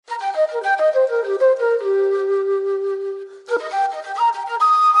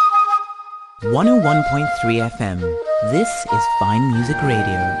101.3 FM. This is Fine Music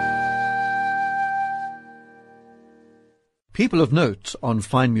Radio. People of Note on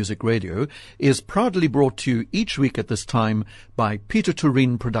Fine Music Radio is proudly brought to you each week at this time by Peter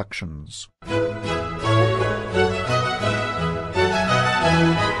Tureen Productions.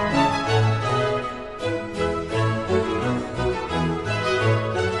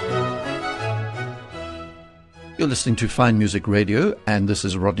 You're listening to Fine Music Radio, and this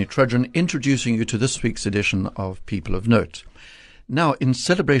is Rodney Trudgeon introducing you to this week's edition of People of Note. Now, in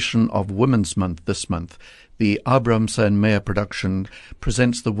celebration of Women's Month this month, the Abrahamse and Meyer Production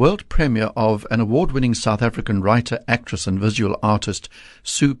presents the world premiere of an award-winning South African writer, actress and visual artist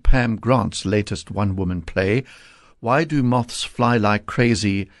Sue Pam-Grant's latest one-woman play, Why Do Moths Fly Like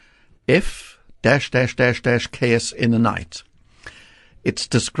Crazy? F KS in the Night. It's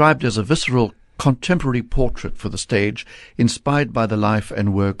described as a visceral contemporary portrait for the stage, inspired by the life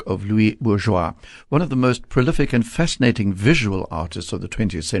and work of Louise Bourgeois, one of the most prolific and fascinating visual artists of the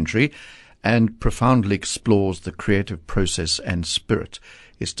 20th century, and profoundly explores the creative process and spirit.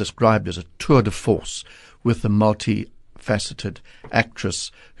 It's described as a tour de force with the multifaceted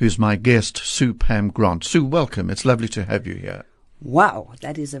actress who's my guest, Sue Pam-Grant. Sue, welcome. It's lovely to have you here. Wow,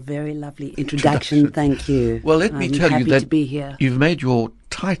 that is a very lovely introduction. Thank you. Well, let me tell you that to be here. You've made your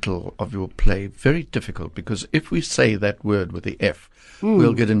title of your play very difficult, because if we say that word with the F,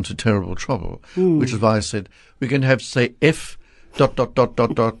 we'll get into terrible trouble, which is why I said we're going to have to say F ...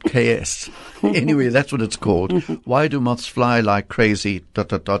 KS. Anyway, that's what it's called. Why Do Moths Fly Like Crazy ...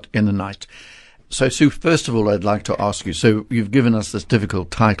 in the Night? So, Sue, first of all, I'd like to ask you, so you've given us this difficult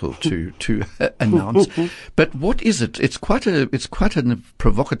title to announce, but what is it? It's quite a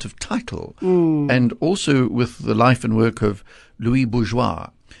provocative title, and also with the life and work of Louise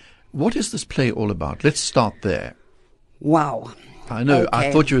Bourgeois. What is this play all about? Let's start there. Wow. I know, Okay.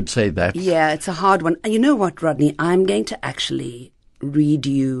 I thought you would say that. Yeah, it's a hard one. You know what, Rodney? I'm going to actually read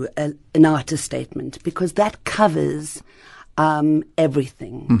you an artist statement, because that covers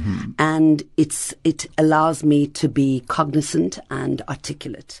everything, and it allows me to be cognizant and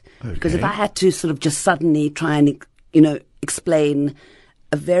articulate. Okay. Because if I had to sort of just suddenly try and explain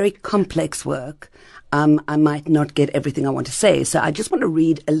a very complex work, I might not get everything I want to say. So I just want to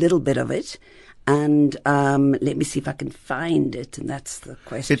read a little bit of it, and let me see if I can find it. And that's the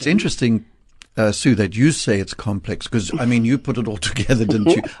question. It's interesting, Sue, that you say it's complex, because, I mean, you put it all together,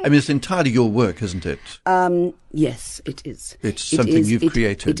 didn't you? I mean, it's entirely your work, isn't it? Yes, it is. It's something you've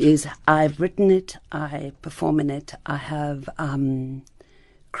created. It is. I've written it. I perform in it. I have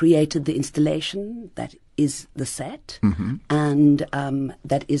created the installation that is the set, and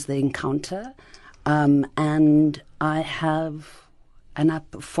that is the encounter. And I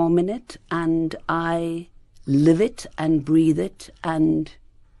perform in it, and I live it and breathe it, and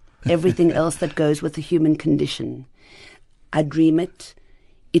everything else that goes with the human condition. I dream it.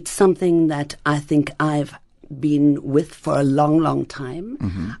 It's something that I think I've been with for a long, long time,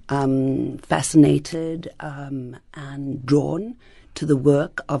 fascinated and drawn to the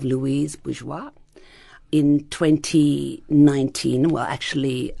work of Louise Bourgeois. In 2019, well,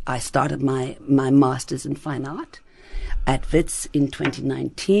 actually, I started my master's in fine art at Wits in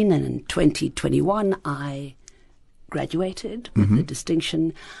 2019, and in 2021, I graduated with a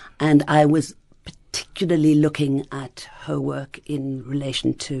distinction, and I was particularly looking at her work in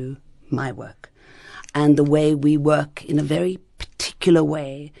relation to my work, and the way we work in a very particular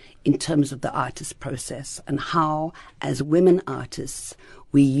way in terms of the artist process, and how, as women artists,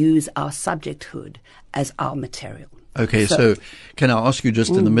 we use our subjecthood as our material. Okay, so can I ask you,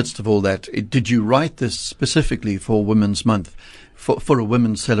 just in the midst of all that, did you write this specifically for Women's Month, for a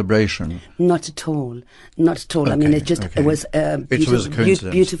women's celebration? Not at all. Not at all. Okay, I mean, it was was a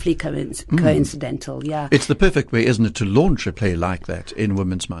coincidence. Beautifully coincidental, yeah. It's the perfect way, isn't it, to launch a play like that in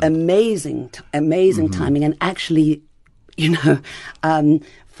Women's Month? Amazing timing. And actually,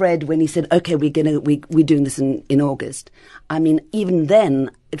 Fred, when he said, okay, we're doing this in August, I mean, even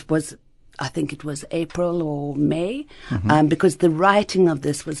then, I think it was April or May, because the writing of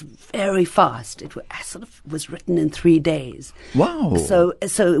this was very fast. It was written in 3 days. Wow! So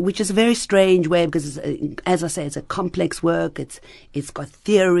which is a very strange way, because as I say, it's a complex work. It's got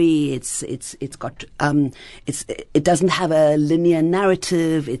theory. It doesn't have a linear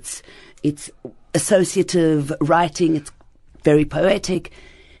narrative. It's associative writing. It's very poetic.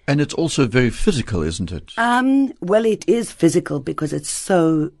 And it's also very physical, isn't it? Well, it is physical, because it's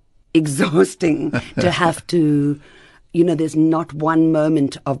so exhausting to have to, there's not one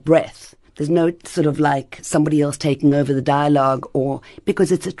moment of breath. There's no sort of like somebody else taking over the dialogue, or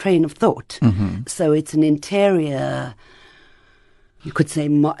because it's a train of thought. So it's an interior you could say,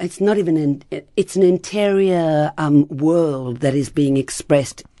 it's not even it's an interior world that is being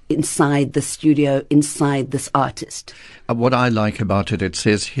expressed inside the studio, inside this artist. What I like about it, it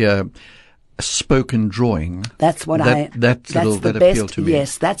says here, spoken drawing. That's what that appealed to me.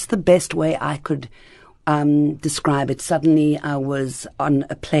 Yes, that's the best way I could describe it. Suddenly I was on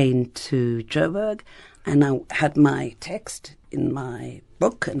a plane to Joburg, and I had my text in my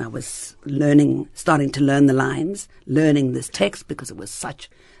book, and I was starting to learn the lines, learning this text because it was such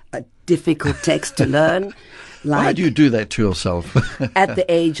a difficult text to learn. Why do you do that to yourself? At the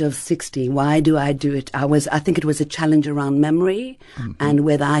age of 60, why do I do it? I think it was a challenge around memory and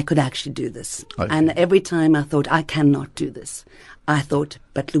whether I could actually do this. Okay. And every time I thought, I cannot do this, I thought,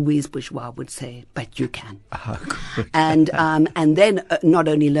 but Louise Bourgeois would say, but you can. And then not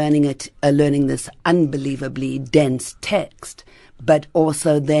only learning this unbelievably dense text, but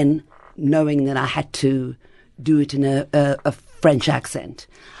also then knowing that I had to do it in a French accent.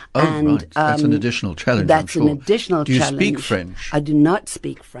 Oh, right. That's an additional challenge. That's an additional challenge. Do you speak French? I do not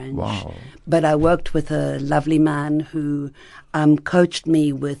speak French. Wow. But I worked with a lovely man who coached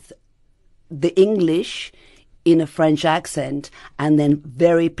me with the English in a French accent, and then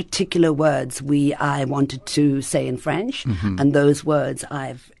very particular words I wanted to say in French, and those words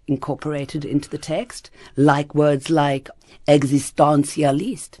I've incorporated into the text, like words like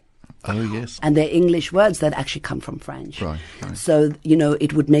existentialiste. Oh, yes. And they're English words that actually come from French. Right. So,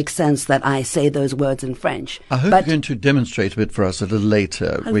 it would make sense that I say those words in French. I hope you're going to demonstrate a bit for us a little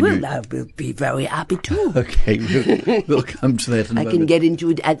later. I will be very happy to. Okay, we'll come to that in a moment. I can get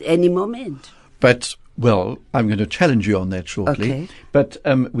into it at any moment. But, well, I'm going to challenge you on that shortly. Okay. But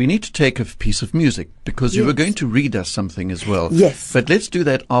we need to take a piece of music because you were going to read us something as well. Yes. But let's do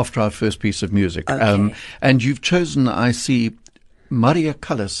that after our first piece of music. Okay. And you've chosen, I see, Maria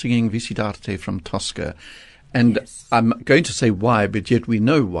Callas singing Visidarte from Tosca. And yes. I'm going to say why, but yet we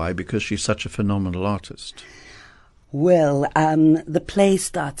know why, because she's such a phenomenal artist. Well, the play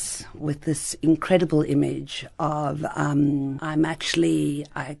starts with this incredible image of I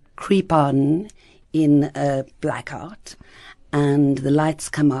creep on in a blackout, and the lights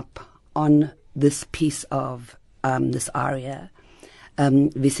come up on this piece of this aria,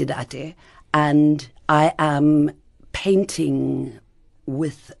 Visidate, and I am painting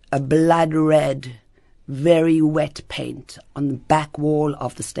with a blood red, very wet paint on the back wall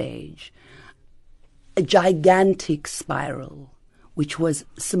of the stage. A gigantic spiral, which was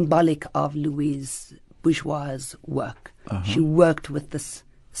symbolic of Louise Bourgeois' work. She worked with this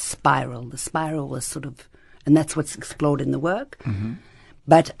spiral. The spiral was sort of, and that's what's explored in the work.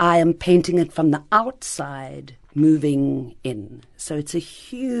 But I am painting it from the outside, moving in. So it's a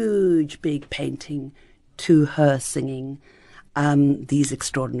huge, big painting to her singing these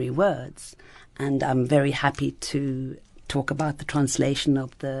extraordinary words. And I'm very happy to talk about the translation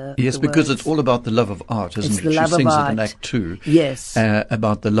of the Yes, the because words. it's all about the love of art, isn't It's it? the love She of sings art. it in Act 2. Yes.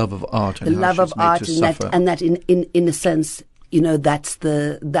 About the love of art and The how love she's of made art, to and suffer. that in a sense, that's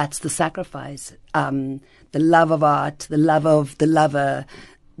the sacrifice. The love of art, the love of the lover,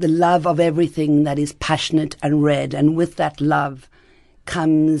 the love of everything that is passionate and red, and with that love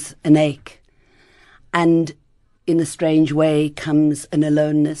comes an ache, and in a strange way comes an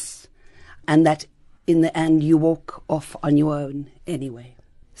aloneness, and that in the end you walk off on your own anyway.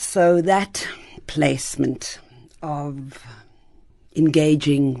 So that placement of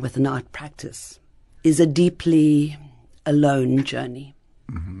engaging with an art practice is a deeply alone journey.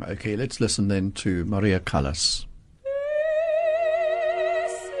 Okay, let's listen then to Maria Callas.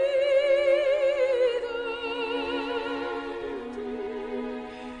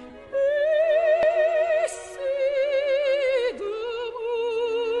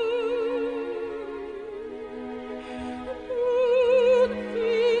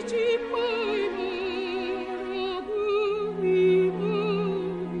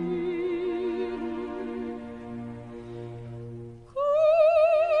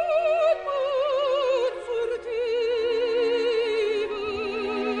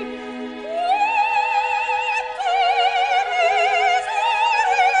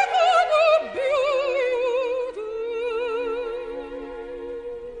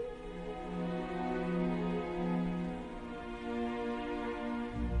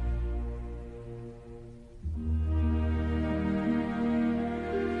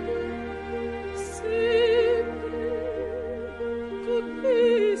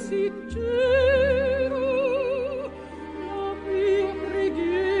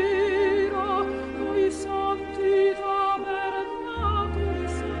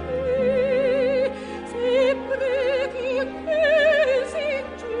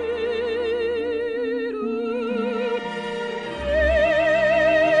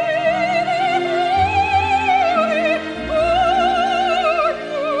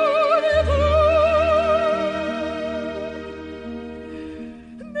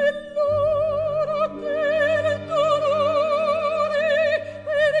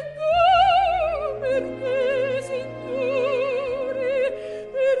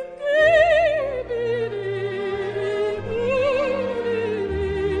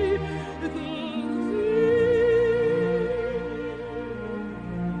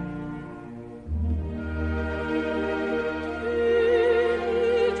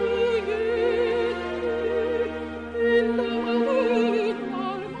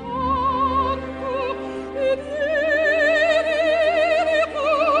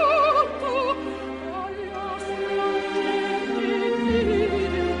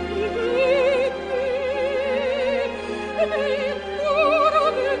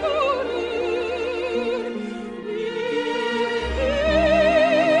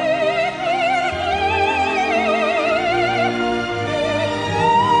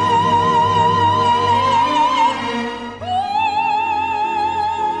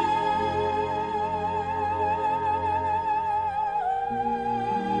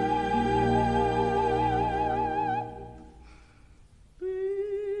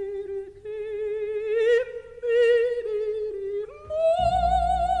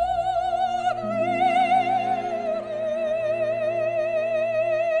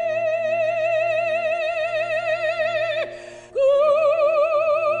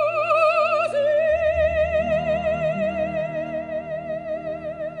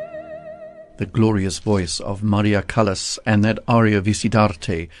 the glorious voice of Maria Callas and that aria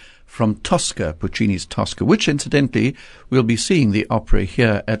Visidarte from Tosca, Puccini's Tosca, which incidentally we'll be seeing the opera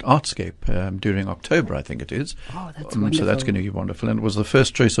here at Artscape during October, I think it is. Oh, that's wonderful. So that's going to be wonderful. And it was the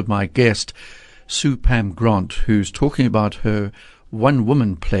first choice of my guest, Sue Pam-Grant, who's talking about her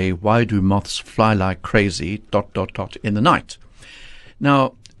one-woman play, Why Do Moths Fly Like Crazy, ... in the night.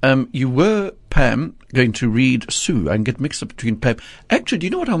 Now, you were, Pam, going to read Sue and get mixed up between Pam. Actually, do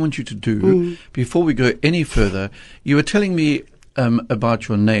you know what I want you to do before we go any further? You were telling me about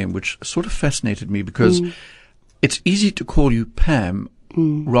your name, which sort of fascinated me because it's easy to call you Pam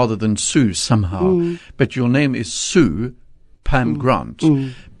rather than Sue somehow, but your name is Sue Pam-Grant.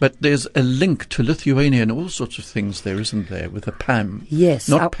 But there's a link to Lithuania and all sorts of things there, isn't there, with a Pam? Yes.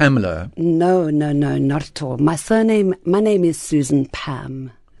 Not Pamela. No, not at all. My name is Susan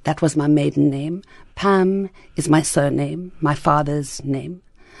Pam. That was my maiden name. Pam is my surname, my father's name.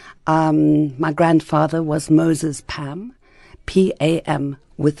 My grandfather was Moses Pam, P-A-M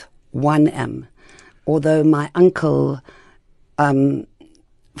with one M. Although my uncle,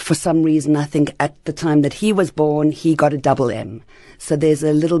 for some reason, I think at the time that he was born, he got a double M. So there's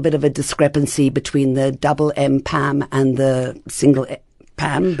a little bit of a discrepancy between the double M Pam and the single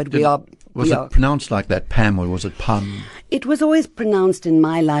Pam, but Was it pronounced like that, Pam, or was it Pam? It was always pronounced in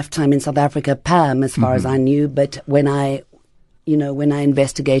my lifetime in South Africa, Pam, as far as I knew, but when I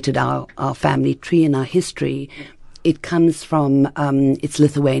investigated our family tree and our history, it comes from, it's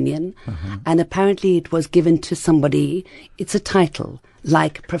Lithuanian, and apparently it was given to somebody, it's a title,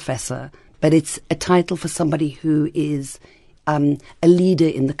 like professor, but it's a title for somebody who is a leader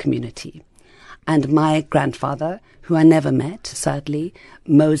in the community. And my grandfather, who I never met, sadly,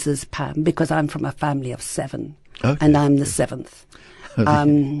 Moses Pam, because I'm from a family of 7, and I'm the 7th.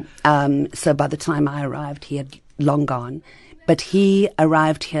 So by the time I arrived, he had long gone. But he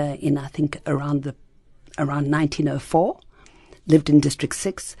arrived here in, I think, around 1904, lived in District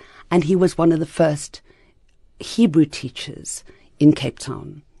 6, and he was one of the first Hebrew teachers in Cape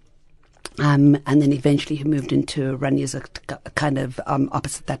Town. And then eventually he moved into Ranjizut, kind of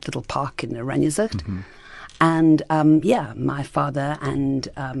opposite that little park in Ranjizut. And my father and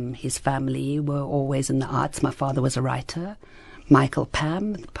his family were always in the arts. My father was a writer, Michael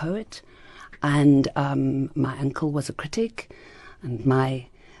Pam, the poet, and my uncle was a critic, and my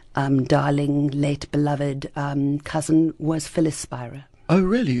darling, late beloved cousin was Phyllis Spira. Oh,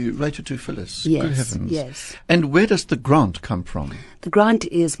 really? You related to Phyllis? Yes, Good heavens. yes. And where does the Grant come from? The Grant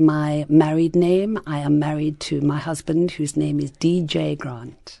is my married name. I am married to my husband, whose name is DJ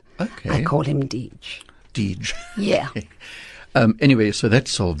Grant. Okay. I call him Deej. Deej. Yeah. Anyway, so that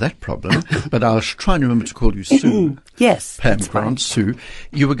solved that problem. But I'll try and remember to call you Sue. Yes. Pam-Grant, Sue.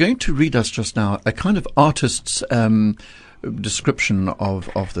 You were going to read us just now a kind of artist's description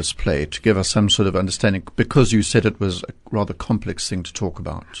of this play to give us some sort of understanding, because you said it was a rather complex thing to talk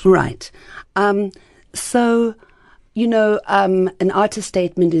about. Right. So, an artist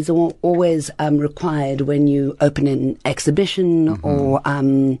statement is always required when you open an exhibition or,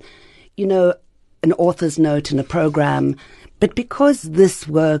 an author's note in a program. But because this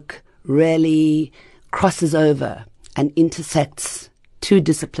work really crosses over and intersects two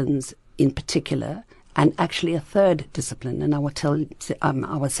disciplines in particular, and actually a third discipline, and I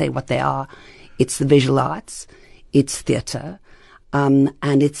will say what they are. It's the visual arts, it's theatre, and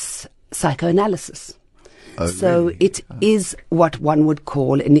it's psychoanalysis. Oh, so really? it is what one would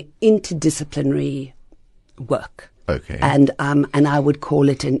call an interdisciplinary work. Okay. And I would call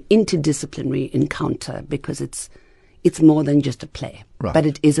it an interdisciplinary encounter, because it's more than just a play. Right. But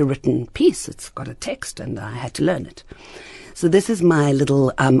it is a written piece. It's got a text, and I had to learn it. So this is my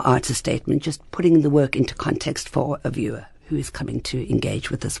little artist statement, just putting the work into context for a viewer who is coming to engage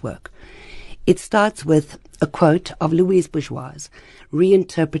with this work. It starts with a quote of Louise Bourgeois,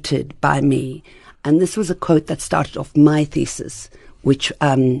 reinterpreted by me. And this was a quote that started off my thesis, which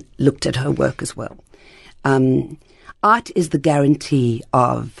looked at her work as well. Art is the guarantee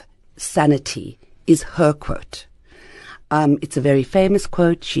of sanity, is her quote. It's a very famous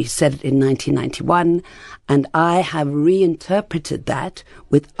quote. She said it in 1991, and I have reinterpreted that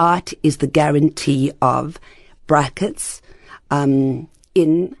with art is the guarantee of brackets,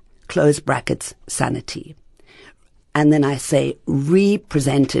 in close brackets, sanity. And then I say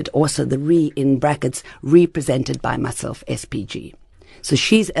represented, also the re in brackets, represented by myself, SPG. So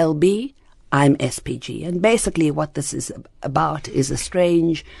she's LB, I'm SPG. And basically what this is about is a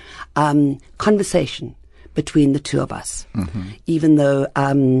strange conversation between the two of us, even though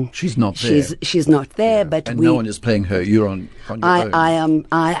she's not there. She's not there, but and no one is playing her. You're on your own.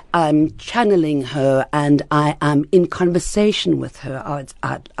 I am channeling her, and I am in conversation with her.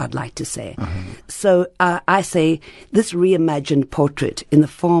 I'd like to say. So I say this reimagined portrait in the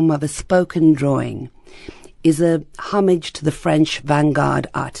form of a spoken drawing is a homage to the French vanguard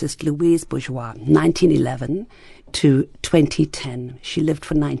artist Louise Bourgeois, 1911 to 2010. She lived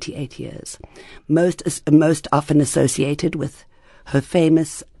for 98 years, most often associated with her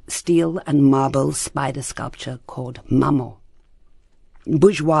famous steel and marble spider sculpture called Maman.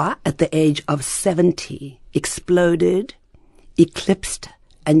 Bourgeois, at the age of 70, exploded, eclipsed,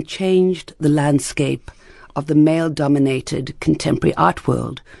 and changed the landscape of the male-dominated contemporary art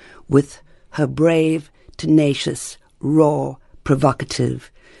world with her brave, tenacious, raw,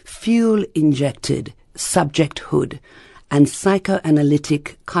 provocative, fuel-injected subjecthood and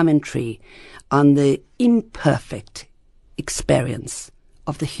psychoanalytic commentary on the imperfect experience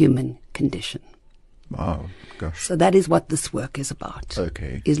of the human condition. Wow, gosh. So that is what this work is about.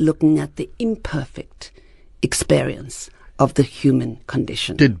 Okay. Is looking at the imperfect experience of the human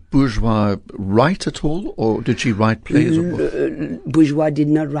condition. Did Bourgeois write at all, or did she write plays? Bourgeois did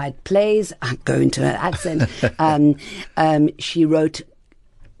not write plays. I'm going to her accent. She wrote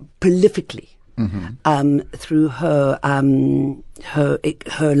prolifically through her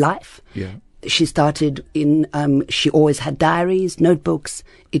life. Yeah. She started in. She always had diaries, notebooks.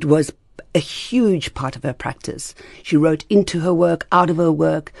 It was a huge part of her practice. She wrote into her work, out of her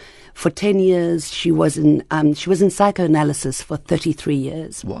work. For 10 years, she was in psychoanalysis for 33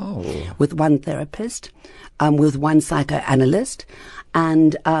 years. Wow. With one therapist, with one psychoanalyst.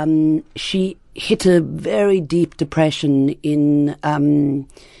 And she hit a very deep depression in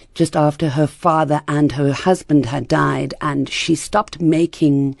just after her father and her husband had died, and she stopped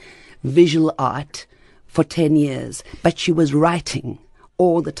making visual art for 10 years. But she was writing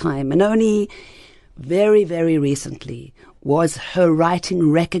all the time, and only very, very recently was her writing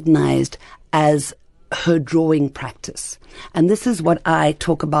recognized as her drawing practice. And this is what I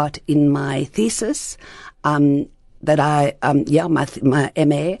talk about in my thesis, my MA,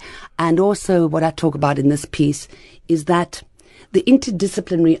 and also what I talk about in this piece is that the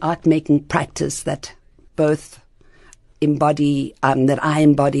interdisciplinary art-making practice that both embody, that I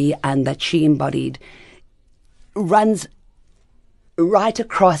embody and that she embodied, runs right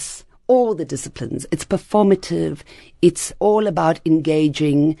across all the disciplines. It's performative. It's all about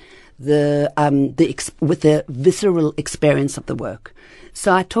engaging with the visceral experience of the work.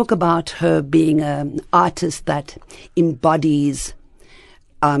 So I talk about her being an artist that embodies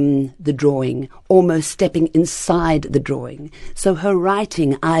the drawing, almost stepping inside the drawing. So her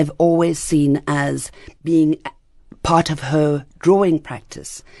writing I've always seen as being part of her drawing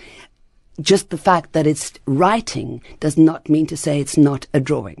practice. Just the fact that it's writing does not mean to say it's not a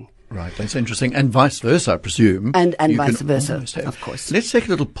drawing. Right, that's interesting. And vice versa, I presume. And vice versa, of course. Let's take a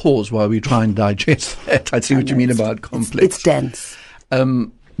little pause while we try and digest that. I see what you mean about complex. It's dense.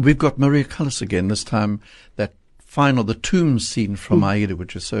 We've got Maria Callas again, this time that the tomb scene from Aida,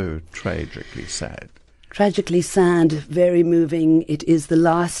 which is so tragically sad. Tragically sad, very moving. It is the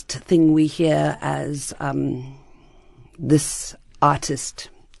last thing we hear as this artist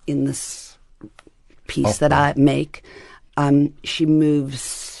in this piece that I make. She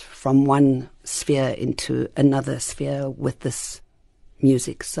moves from one sphere into another sphere with this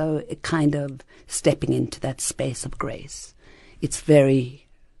music. So it kind of stepping into that space of grace. It's very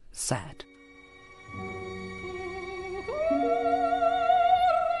sad.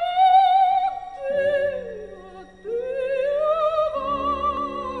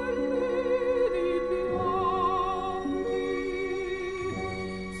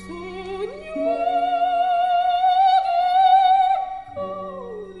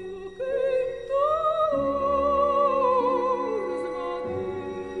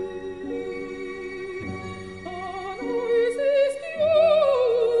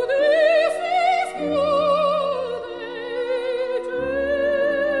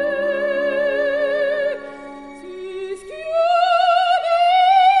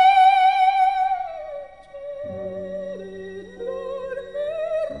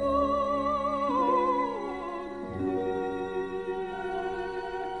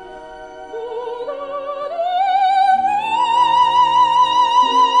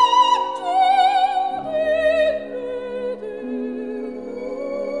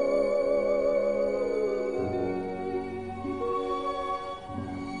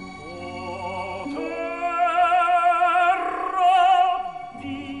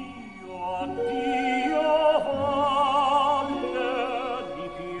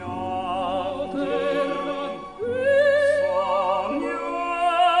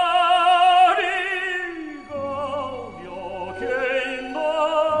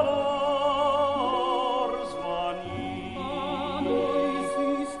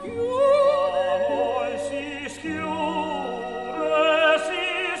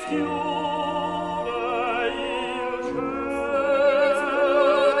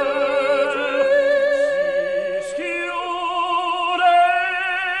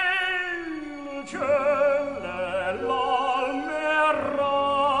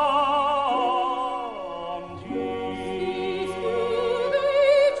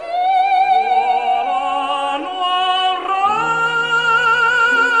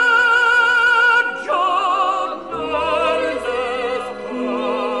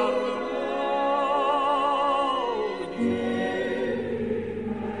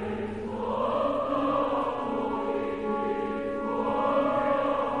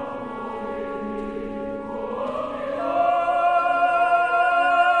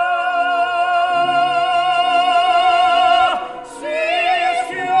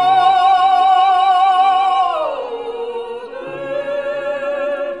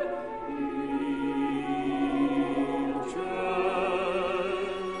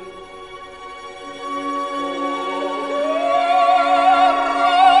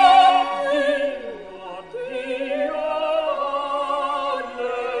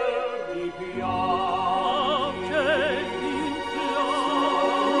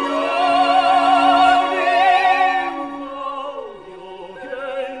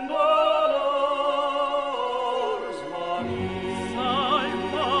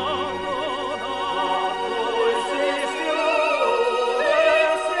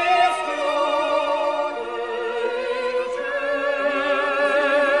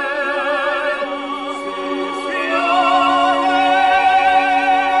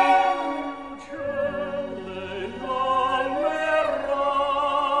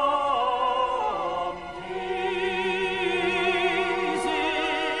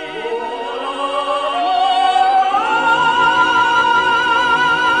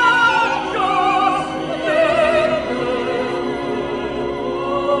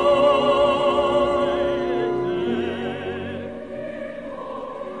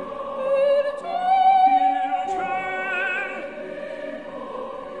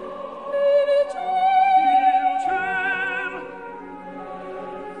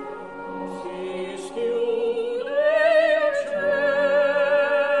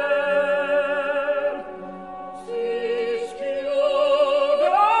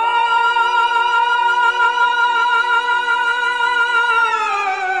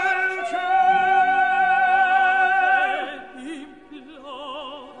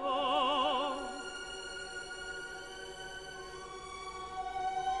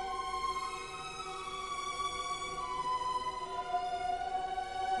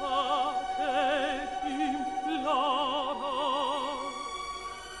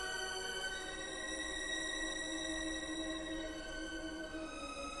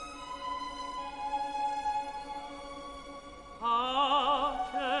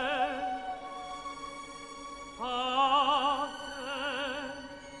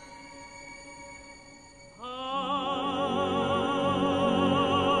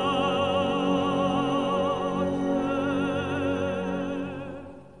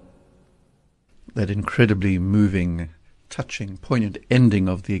 that incredibly moving, touching, poignant ending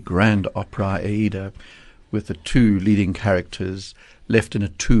of the grand opera Aida, with the two leading characters left in a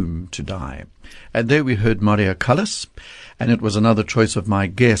tomb to die. And there we heard Maria Callas, and it was another choice of my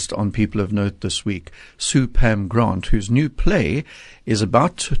guest on People of Note this week, Sue Pam-Grant, whose new play is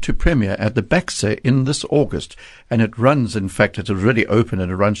about to premiere at the Baxter in this August. And it runs, in fact, it's already open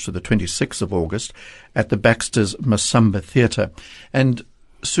and it runs to the 26th of August at the Baxter's Masamba Theatre. And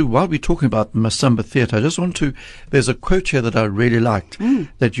Sue, while we're talking about Masamba Theatre, I just want to, there's a quote here that I really liked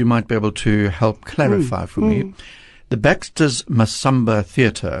that you might be able to help clarify for me. The Baxter's Masamba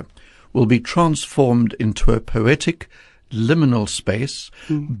Theatre will be transformed into a poetic, liminal space,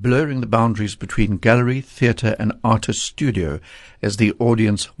 blurring the boundaries between gallery, theatre and artist studio as the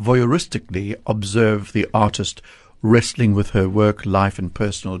audience voyeuristically observe the artist wrestling with her work, life and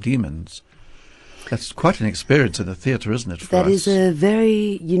personal demons. That's quite an experience in the theatre, isn't it, for us? That is a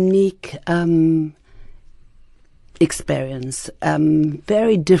very unique experience,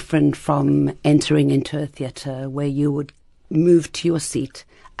 very different from entering into a theatre where you would move to your seat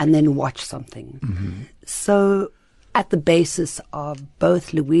and then watch something. So at the basis of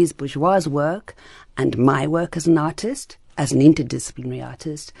both Louise Bourgeois' work and my work as an artist, as an interdisciplinary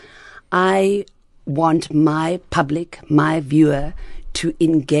artist, I want my public, my viewer, to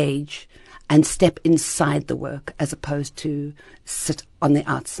engage and step inside the work as opposed to sit on the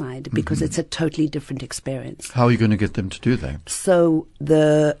outside, because it's a totally different experience. How are you going to get them to do that? So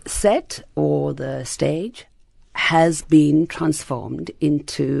the set or the stage has been transformed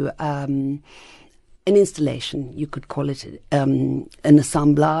into an installation. You could call it an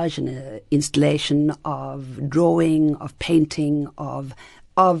assemblage, an installation of drawing, of painting, of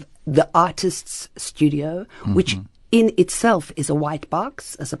the artist's studio, which in itself is a white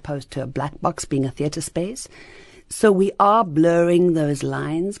box as opposed to a black box being a theatre space. So we are blurring those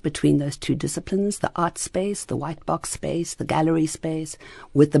lines between those two disciplines, the art space, the white box space, the gallery space,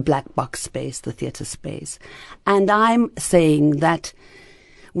 with the black box space, the theatre space. And I'm saying that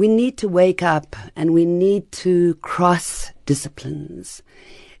we need to wake up and we need to cross disciplines.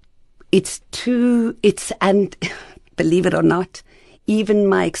 And believe it or not, even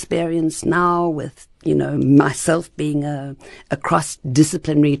my experience now with, myself being a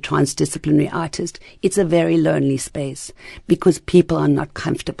cross-disciplinary, transdisciplinary artist, it's a very lonely space because people are not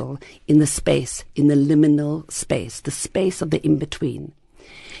comfortable in the space, in the liminal space, the space of the in-between.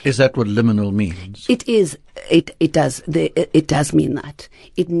 Is that what liminal means? It is. It does. It does mean that.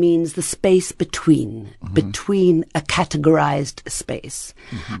 It means the space between a categorized space.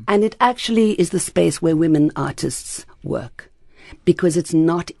 And it actually is the space where women artists work, because it's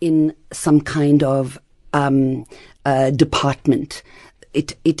not in some kind of department.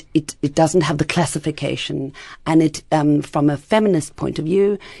 It doesn't have the classification, and it from a feminist point of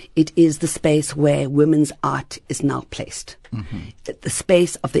view, it is the space where women's art is now placed, the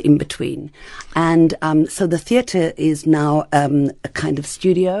space of the in-between. And so the theatre is now a kind of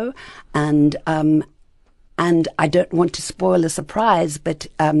studio, and I don't want to spoil a surprise, but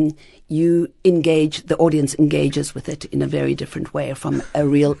the audience engages with it in a very different way from a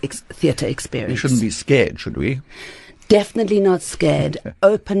real theatre experience. We shouldn't be scared, should we? Definitely not scared,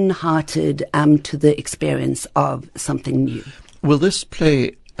 open-hearted to the experience of something new. Will this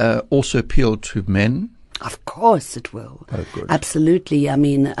play also appeal to men? Of course it will. Oh, good. Absolutely. I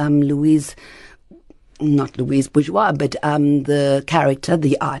mean, not Louise Bourgeois, but the character,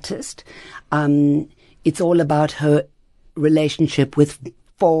 the artist, it's all about her relationship with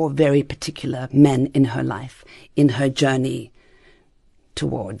 4 very particular men in her life, in her journey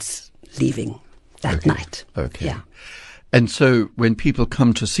towards leaving that night. Okay. Yeah. And so when people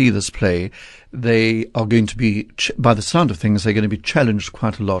come to see this play, they are going to be, by the sound of things, they're going to be challenged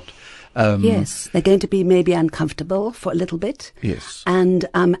quite a lot. Yes, they're going to be maybe uncomfortable for a little bit. Yes. And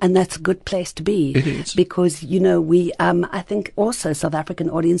that's a good place to be. It is. Because, I think also South African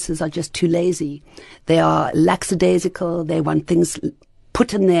audiences are just too lazy. They are lackadaisical. They want things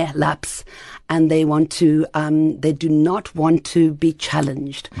put in their laps, and they do not want to be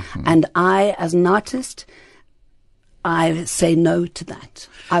challenged. And I, as an artist, I say no to that.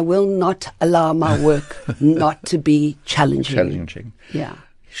 I will not allow my work not to be challenging. Yeah.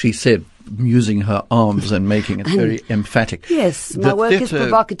 She said, using her arms and making it very emphatic. Yes, my work is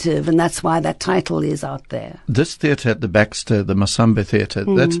provocative, and that's why that title is out there. This theatre at the Baxter, the Masamba Theatre,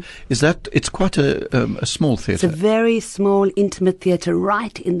 it's quite a small theatre. It's a very small, intimate theatre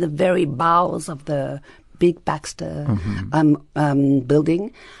right in the very bowels of the big Baxter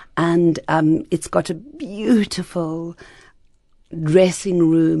building, and it's got a beautiful dressing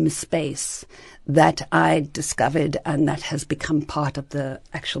room space that I discovered, and that has become part of the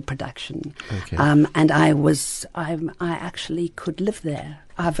actual production. Okay. And I actually could live there.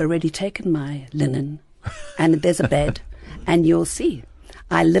 I've already taken my linen, and there's a bed, and you'll see.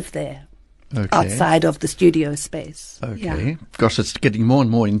 I live there. Okay. Outside of the studio space. Okay. Yeah. Gosh, it's getting more and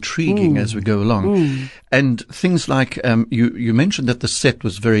more intriguing as we go along. And things like, you mentioned that the set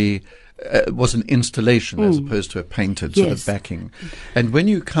was was an installation as opposed to a painted sort of backing. And when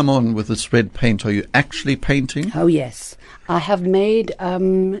you come on with this red paint, are you actually painting? Oh, yes. I have made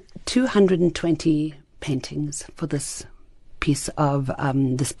 220 paintings for this piece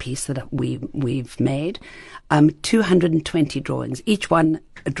that we've made. 220 drawings, each one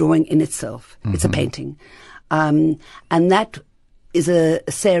a drawing in itself. It's a painting. And that is a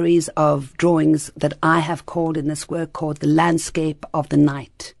series of drawings that I have called in this work called the Landscape of the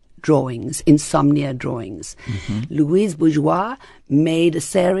Night drawings, insomnia drawings. Louise Bourgeois made a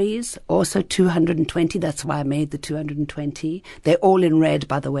series, also 220. That's why I made the 220. They're all in red,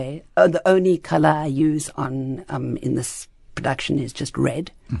 by the way. The only color I use on in this production is just red,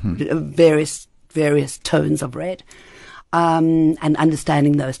 various tones of red, and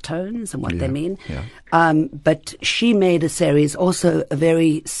understanding those tones and what they mean. Yeah. But she made a series, also a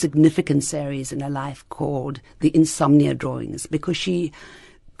very significant series in her life, called the Insomnia Drawings, because she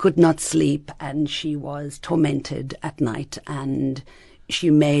could not sleep and she was tormented at night, and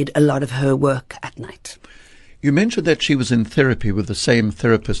she made a lot of her work at night. You mentioned that she was in therapy with the same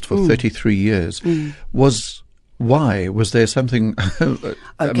therapist for 33 years. Why? Was there something, I'm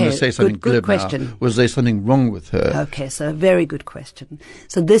going to say something good glib question. now. Was there something wrong with her? Okay, so a very good question.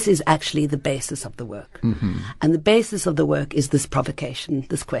 So this is actually the basis of the work. And the basis of the work is this provocation,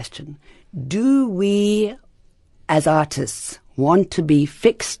 this question. Do we, as artists, want to be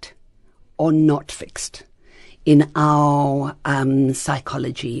fixed or not fixed in our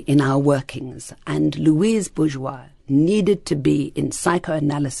psychology, in our workings? And Louise Bourgeois needed to be in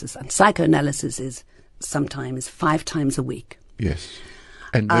psychoanalysis, and psychoanalysis is sometimes 5 times a week. Yes.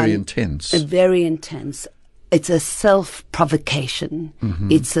 And very intense. Very intense. It's a self-provocation.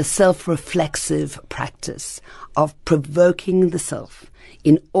 It's a self-reflexive practice of provoking the self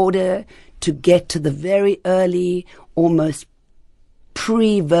in order to get to the very early, almost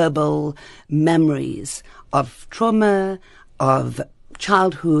pre-verbal memories of trauma, of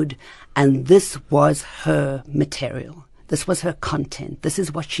childhood, and this was her material. This was her content. This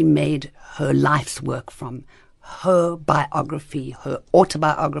is what she made her life's work from. Her biography, her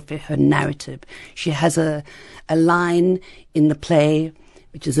autobiography, her narrative. She has a line in the play,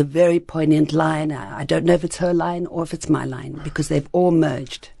 which is a very poignant line. I don't know if it's her line or if it's my line, because they've all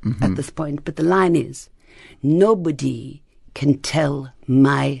merged at this point. But the line is, nobody can tell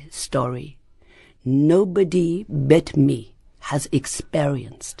my story. Nobody but me has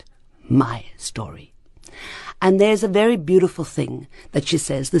experienced my story. And there's a very beautiful thing that she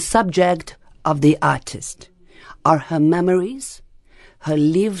says. The subject of the artist are her memories, her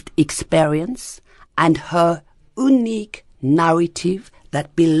lived experience, and her unique narrative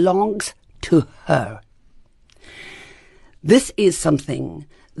that belongs to her. This is something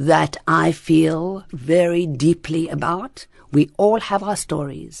that I feel very deeply about. We all have our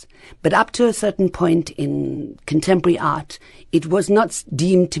stories, but up to a certain point in contemporary art, it was not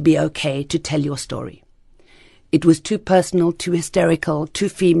deemed to be okay to tell your story. It was too personal, too hysterical, too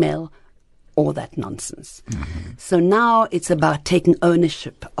female, all that nonsense. So now it's about taking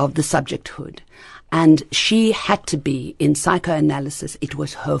ownership of the subjecthood. And she had to be in psychoanalysis. It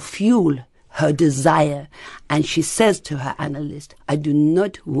was her fuel, her desire. And she says to her analyst, I do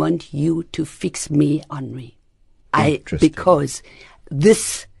not want you to fix me, Henri. Because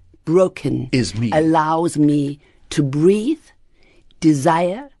this broken is me. Allows me to breathe,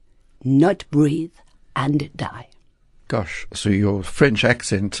 desire, not breathe, and die. Gosh, so your French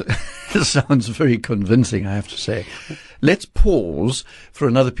accent sounds very convincing, I have to say. Let's pause for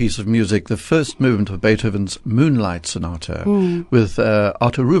another piece of music, the first movement of Beethoven's Moonlight Sonata with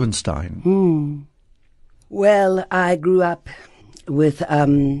Arthur Rubinstein. Well, I grew up with,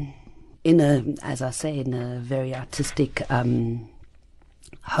 in a very artistic home,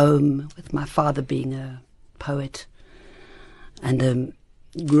 with my father being a poet and a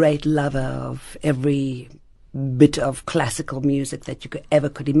great lover of every bit of classical music that you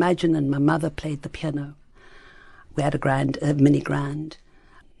could imagine, and my mother played the piano. We had a mini grand.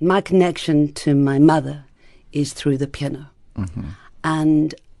 My connection to my mother is through the piano.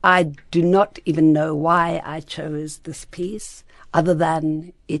 And I do not even know why I chose this piece, other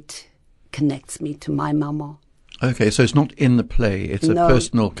than it connects me to my mama. Okay, so it's not in the play, it's a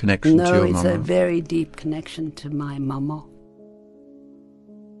personal connection to your mama. No, it's a very deep connection to my mama.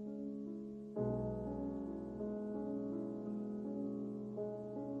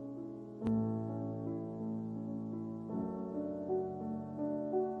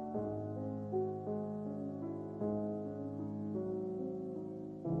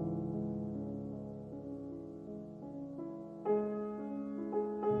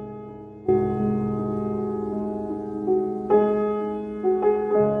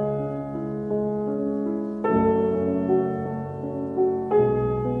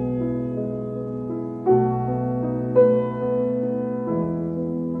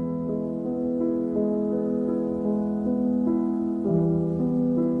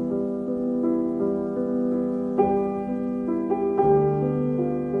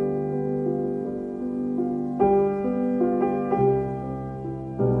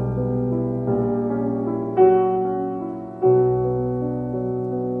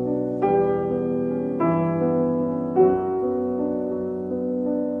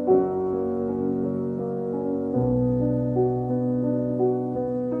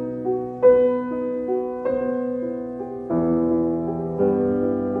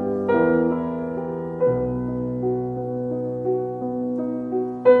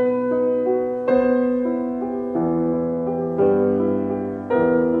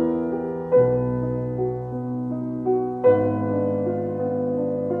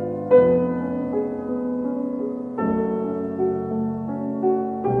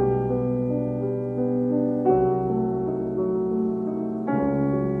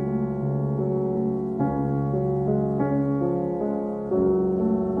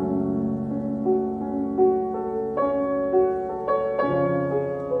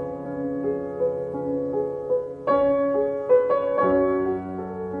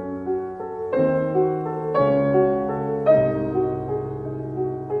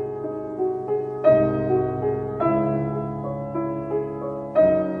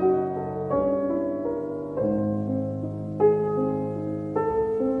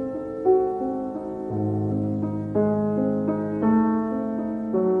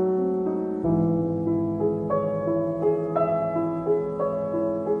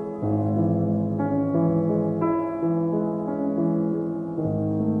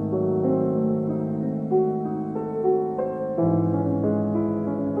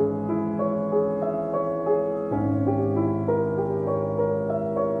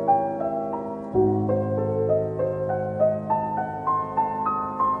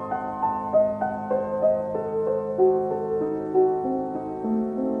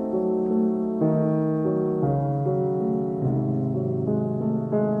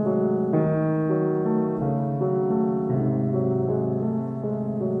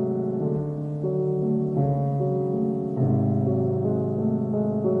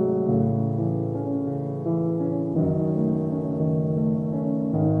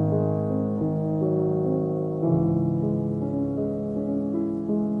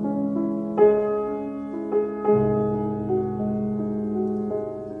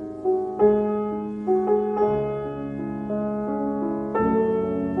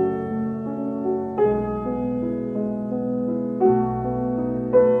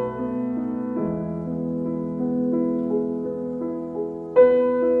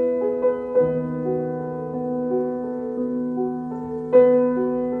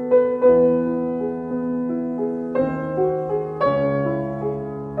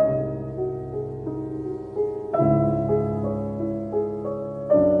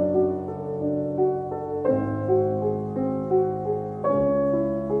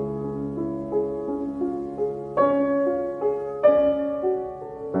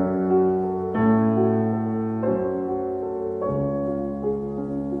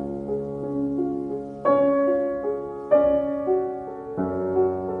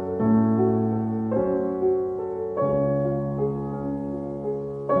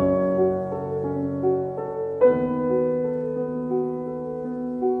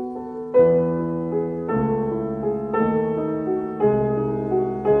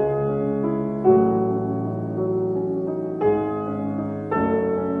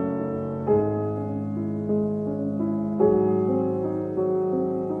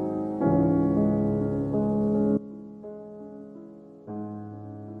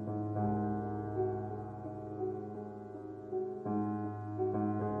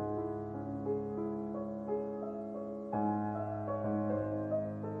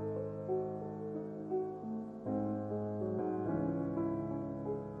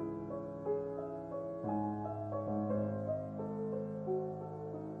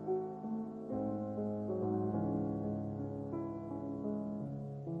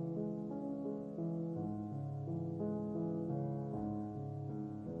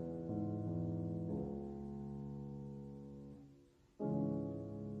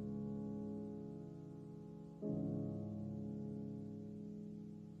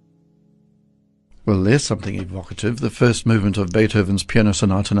 Well, there's something evocative. The first movement of Beethoven's Piano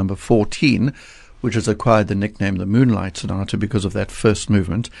Sonata number 14, which has acquired the nickname the Moonlight Sonata because of that first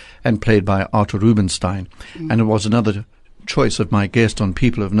movement, and played by Arthur Rubinstein. And it was another choice of my guest on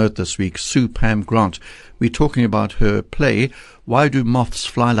People of Note this week, Sue Pam-Grant. We're talking about her play, Why Do Moths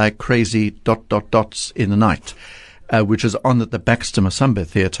Fly Like Crazy ... in the Night, which is on at the Baxter Masamba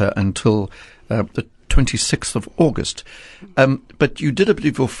Theatre until the 26th of August. But you did a bit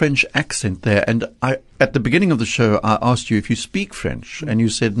of your French accent there, and at the beginning of the show I asked you if you speak French, and you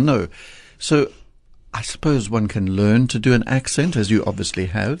said no. So I suppose one can learn to do an accent, as you obviously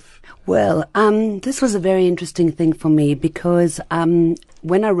have. Well, this was a very interesting thing for me because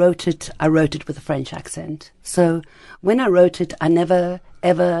when I wrote it with a French accent. So when I wrote it, I never,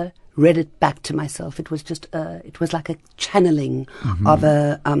 ever read it back to myself. It was just it was like a channeling of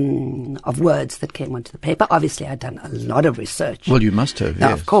words that came onto the paper. Obviously, I'd done a lot of research. Well, you must have,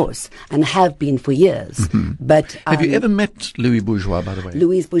 yes. Of course, and have been for years. But have you ever met Louise Bourgeois, by the way?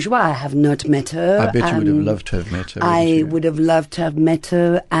 Louise Bourgeois, I have not met her. I bet you would have loved to have met her. I would have loved to have met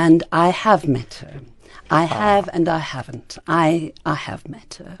her, and I have met her. I have, and I haven't. I have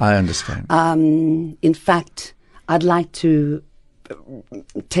met her. I understand. In fact, I'd like to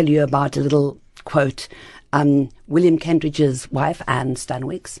tell you about a little quote. William Kentridge's wife, Anne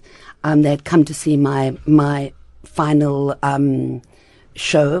Stanwix, they had come to see my final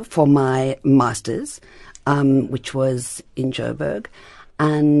show for my masters, which was in Joburg,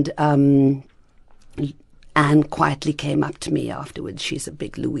 and Anne quietly came up to me afterwards. She's a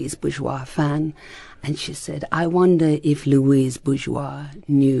big Louise Bourgeois fan, and she said, "I wonder if Louise Bourgeois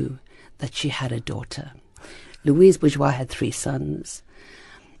knew that she had a daughter." Louise Bourgeois had 3 sons.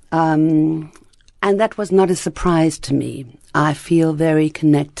 And that was not a surprise to me. I feel very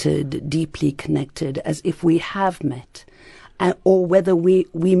connected, deeply connected, as if we have met, or whether we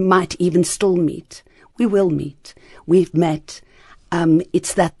might even still meet. We will meet. We've met.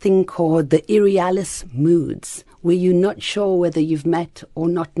 It's that thing called the irrealis moods, where you're not sure whether you've met or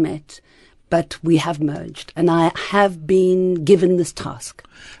not met, but we have merged, and I have been given this task.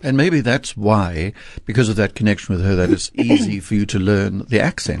 And maybe that's why, because of that connection with her, that it's easy for you to learn the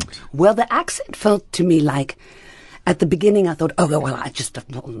accent. Well, the accent felt to me like, at the beginning I thought, well, I just, I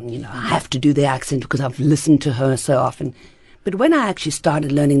have to do the accent because I've listened to her so often. But when I actually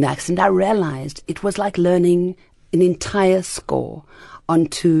started learning the accent, I realized it was like learning an entire score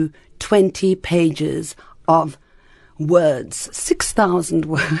onto 20 pages of words, 6,000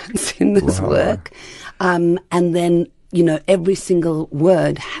 words in this work. And then, every single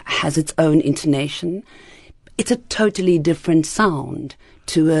word has its own intonation. It's a totally different sound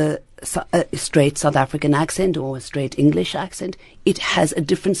to a straight South African accent or a straight English accent. It has a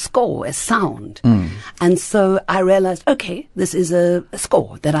different score, a sound. And so I realized, okay, this is a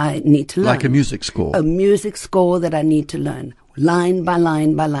score that I need to learn. Like a music score. A music score that I need to learn, line by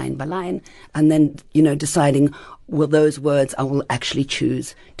line by line by line. And then, deciding, well, those words I will actually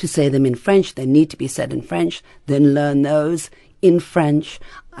choose to say them in French. They need to be said in French. Then learn those in French.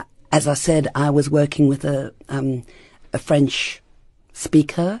 As I said, I was working with a French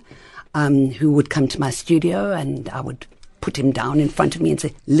speaker who would come to my studio, and I would put him down in front of me and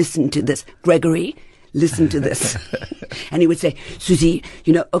say, "Listen to this, Gregory. Listen to this." And he would say, "Susie,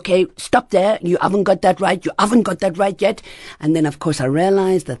 okay, stop there. You haven't got that right. You haven't got that right yet." And then, of course, I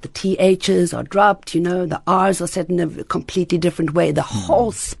realized that the THs are dropped, the Rs are said in a completely different way. The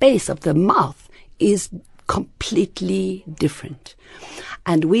whole space of the mouth is completely different.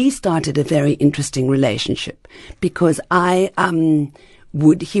 And we started a very interesting relationship because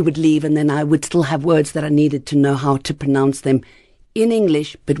he would leave, and then I would still have words that I needed to know how to pronounce them in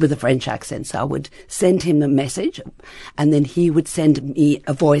English, but with a French accent. So I would send him a message, and then he would send me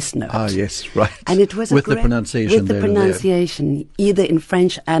a voice note. Ah, yes, right. And it was with the pronunciation. With the pronunciation, either in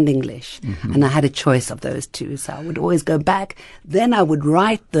French and English. And I had a choice of those two. So I would always go back. Then I would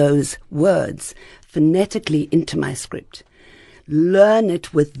write those words phonetically into my script. Learn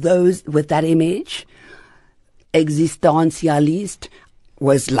it with that image. Existentialist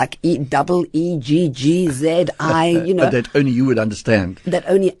was like EGGZI, But that only you would understand.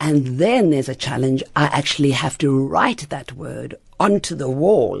 And then there's a challenge. I actually have to write that word onto the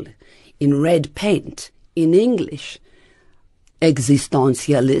wall in red paint in English.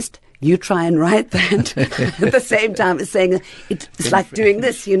 Existentialist. You try and write that at the same time as saying it's like doing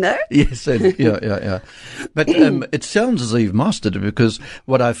this, Yes, yeah. But it sounds as though you've mastered it, because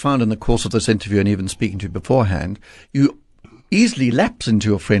what I found in the course of this interview and even speaking to you beforehand, you easily lapse into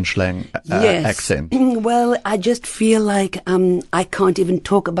your French accent. Well, I just feel like I can't even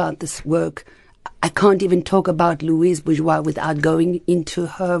talk about this work. I can't even talk about Louise Bourgeois without going into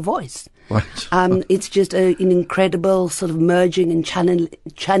her voice. Right. It's just an incredible sort of merging and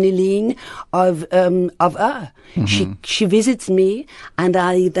channeling of her. She visits me, and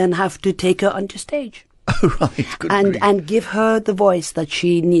I then have to take her onto stage. Oh, right. Good And give her the voice that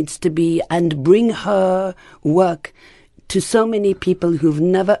she needs to be, and bring her work to so many people who've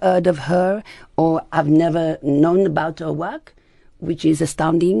never heard of her or have never known about her work, which is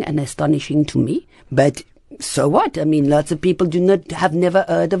astounding and astonishing to me. But so what? I mean, lots of people have never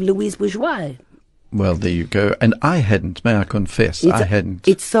heard of Louise Bourgeois. Well, there you go. And I hadn't, may I confess, I hadn't.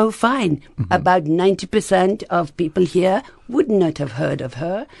 It's so fine. About 90% of people here would not have heard of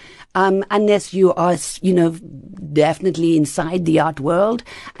her. Unless you are, definitely inside the art world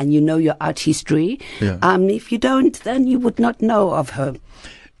and you know your art history. Yeah. If you don't, then you would not know of her.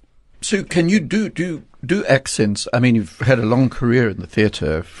 So can you do accents? I mean, you've had a long career in the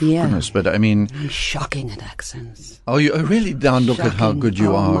theatre, goodness, but I mean... I'm shocking at accents. Oh, you really down look at how good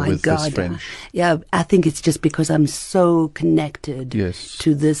you are with God. this French. Yeah, I think it's just because I'm so connected Yes.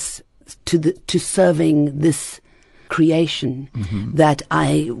 to this, to serving this creation, that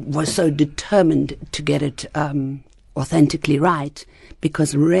I was so determined to get it authentically right.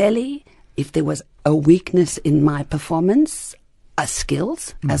 Because really, if there was a weakness in my performance,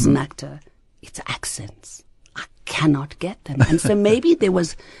 skills as an actor, it's accents. I cannot get them. And so maybe there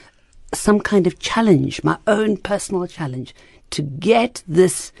was some kind of challenge, my own personal challenge, to get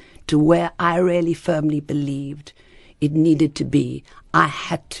this to where I really firmly believed it needed to be. I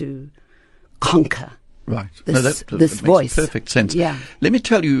had to conquer. Right. This makes voice. Perfect sense. Yeah. Let me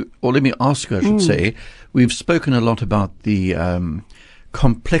tell you, or let me ask you, I should say, we've spoken a lot about the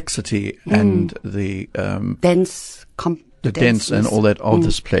complexity and the Dense and all that of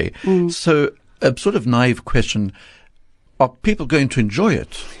this play. So, a sort of naive question: are people going to enjoy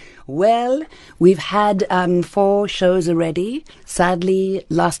it? Well, we've had 4 shows already. Sadly,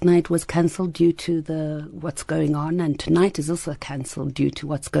 last night was cancelled due to what's going on, and tonight is also cancelled due to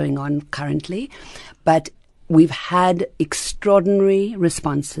what's going on currently. But we've had extraordinary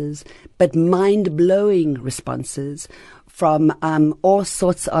responses, but mind-blowing responses from all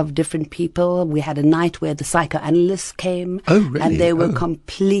sorts of different people. We had a night where the psychoanalysts came. Oh, really? And they were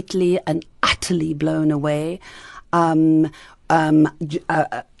completely and utterly blown away.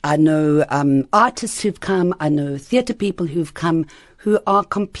 I know artists who've come. I know theatre people who've come who are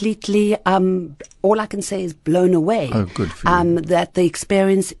completely, all I can say is blown away. Oh, good for you. That the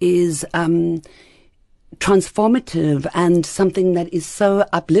experience is transformative and something that is so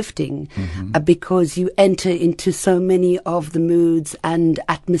uplifting because you enter into so many of the moods and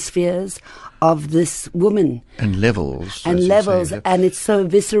atmospheres of this woman. And levels. And levels. And it's so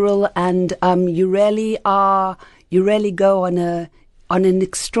visceral, and you really go on an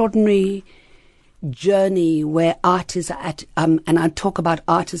extraordinary journey where art is at, and I talk about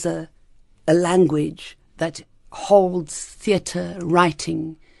art as a language that holds theatre,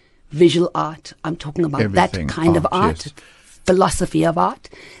 writing, visual art. I'm talking about Everything, that kind of art, yes. Philosophy of art,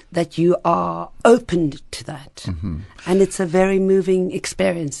 that you are opened to that. And it's a very moving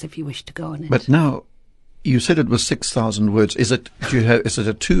experience if you wish to go on it. But now, you said it was 6,000 words. Is it a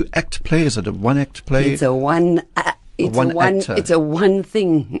 2-act play? Is it a 1-act play? It's a one. It's a one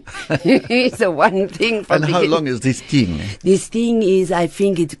thing. It's a one thing. And how long is this thing? This thing is, I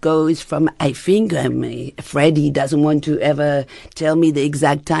think it goes from, Freddie doesn't want to ever tell me the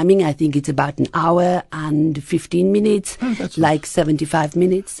exact timing. I think it's about an hour and 15 minutes, like 75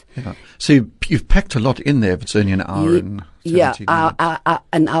 minutes. Yeah. So you've packed a lot in there if it's only an hour and 17 minutes.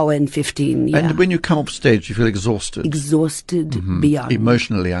 An hour and 15, yeah. And when you come off stage, you feel exhausted? Exhausted beyond.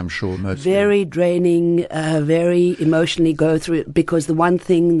 Emotionally, I'm sure, mostly. Very draining, very emotionally go through it, because the one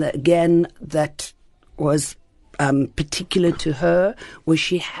thing that was particular to her was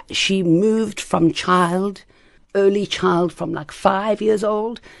she moved from early child from like 5 years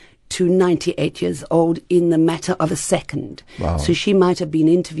old to 98 years old in the matter of a second. Wow. So she might have been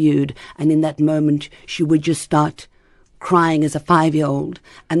interviewed, and in that moment she would just start crying as a 5-year-old,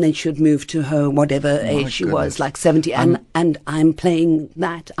 and then she would move to her whatever age she was, like 70. And I'm playing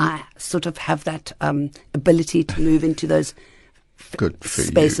that. I sort of have that ability to move into those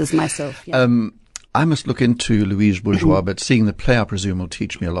spaces myself. Yeah. I must look into Louise Bourgeois, but seeing the play, I presume, will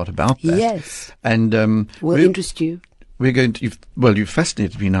teach me a lot about that. Yes. And will interest you. We're going to. You've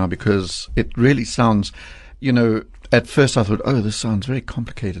fascinated me now, because it really sounds, at first I thought, this sounds very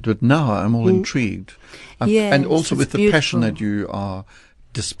complicated, but now I'm all intrigued. Yes, and also with the beautiful passion that you are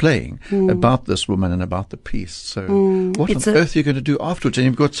displaying about this woman and about the piece. So what on earth are you going to do afterwards? And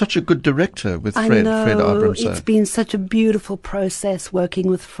you've got such a good director with Fred Abrahamse. It's been such a beautiful process working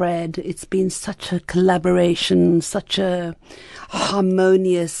with Fred. It's been such a collaboration, such a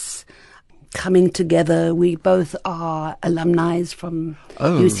harmonious coming together. We both are alumni from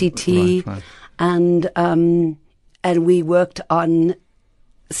UCT, right. and we worked on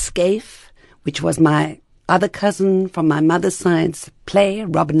Scaife, which was my other cousin from my mother's side's play,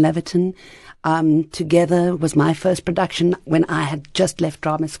 Robin Leviton. Together was my first production when I had just left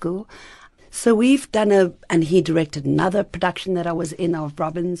drama school. So we've done and he directed another production that I was in of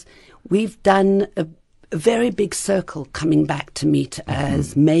Robin's. We've done a very big circle coming back to meet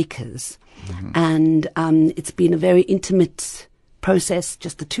as makers. And it's been a very intimate process,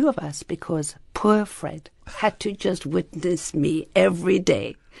 just the two of us, because poor Fred had to just witness me every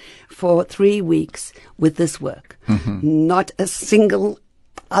day for 3 weeks with this work. Not a single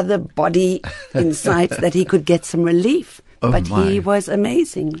other body in sight that he could get some relief. But he was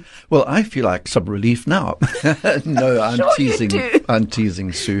amazing. Well, I feel like some relief now. No, I'm Sure teasing. you do. I'm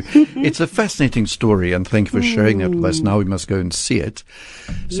teasing, Sue. It's a fascinating story, and thank you for sharing it with us. Now we must go and see it.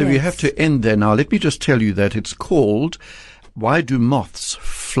 So we have to end there now. Let me just tell you that it's called "Why Do Moths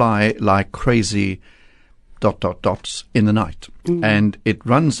Fly Like Crazy dots in the night?" And it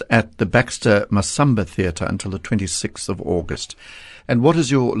runs at the Baxter Masamba Theatre until the 26th of August. And what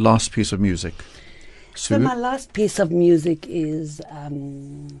is your last piece of music, Sue? So my last piece of music is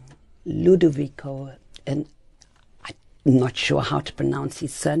Ludovico, and I'm not sure how to pronounce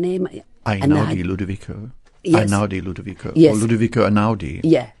his surname. Einaudi Ludovico. Yes. Einaudi Ludovico. Yes. Or Ludovico Einaudi.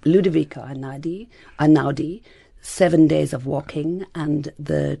 Yeah, Ludovico Einaudi, 7 Days of Walking, and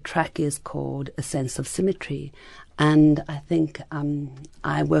the track is called A Sense of Symmetry. And I think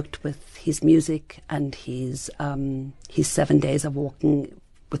I worked with his music and his 7 Days of Walking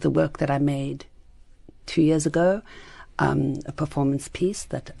with the work that I made 2 years ago, a performance piece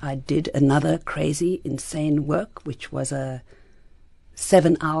that I did, another crazy, insane work, which was a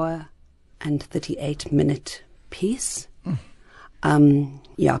 7-hour and 38-minute piece.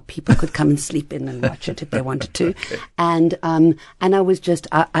 People could come and sleep in and watch it if they wanted to. Okay. And I was just,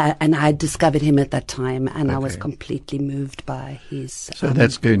 and I discovered him at that time, and I was completely moved by his. So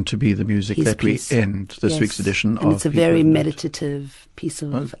that's going to be the music that piece. we end this week's edition and of. It's a People very of Note. meditative piece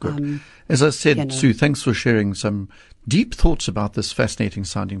of. Good. As I said, Sue, thanks for sharing some deep thoughts about this fascinating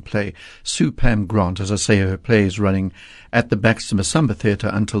sounding play. Sue Pam-Grant, as I say, her play is running at the Baxter Masamba Theatre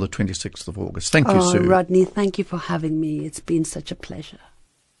until the 26th of August. Thank you, Sue. Rodney, thank you for having me. It's been such a pleasure.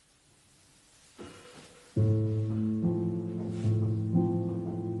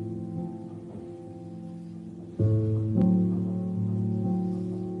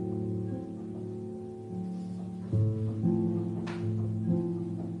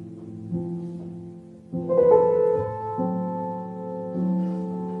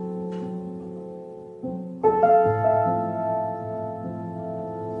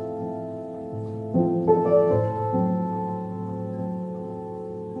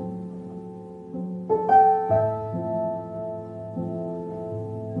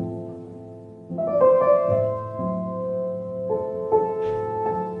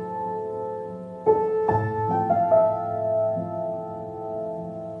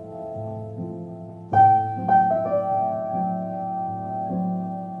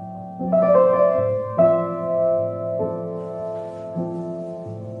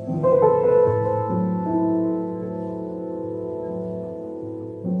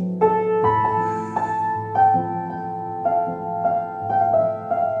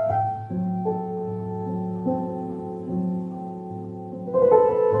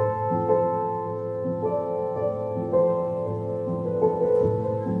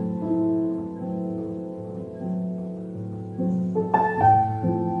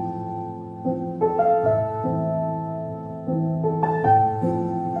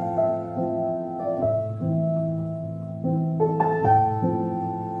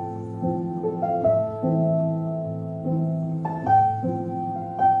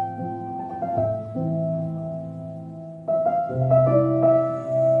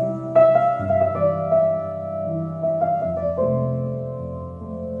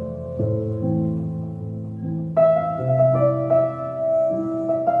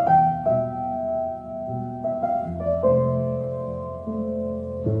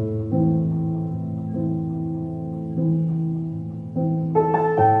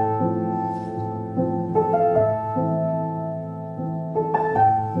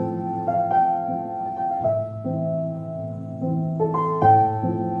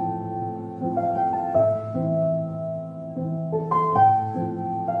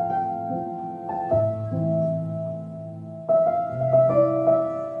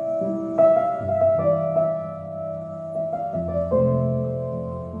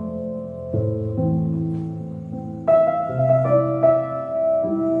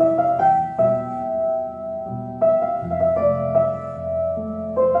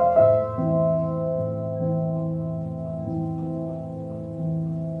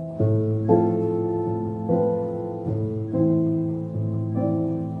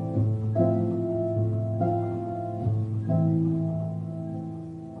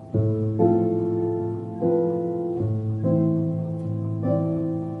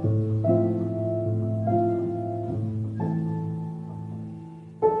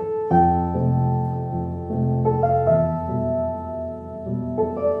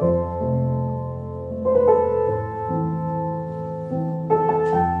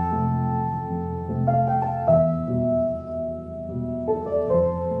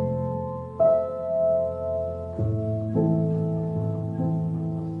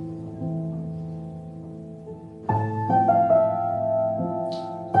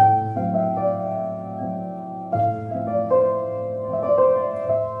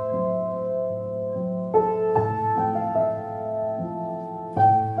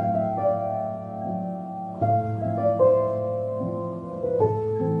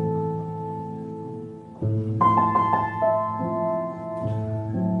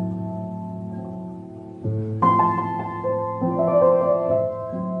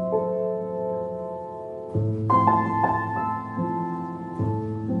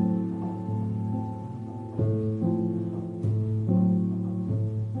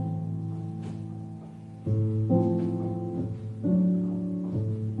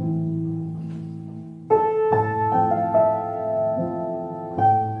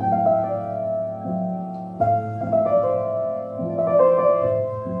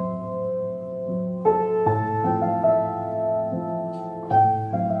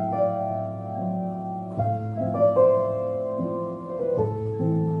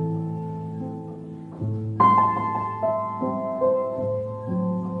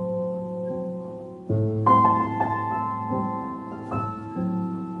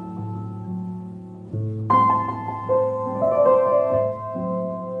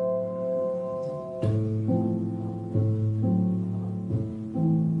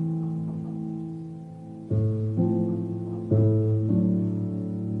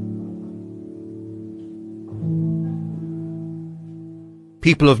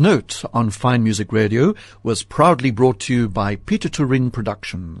 People of Note on Fine Music Radio was proudly brought to you by Peter Turin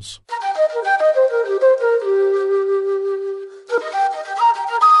Productions.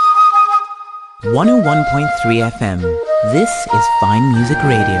 101.3 FM. This is Fine Music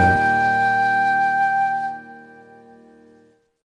Radio.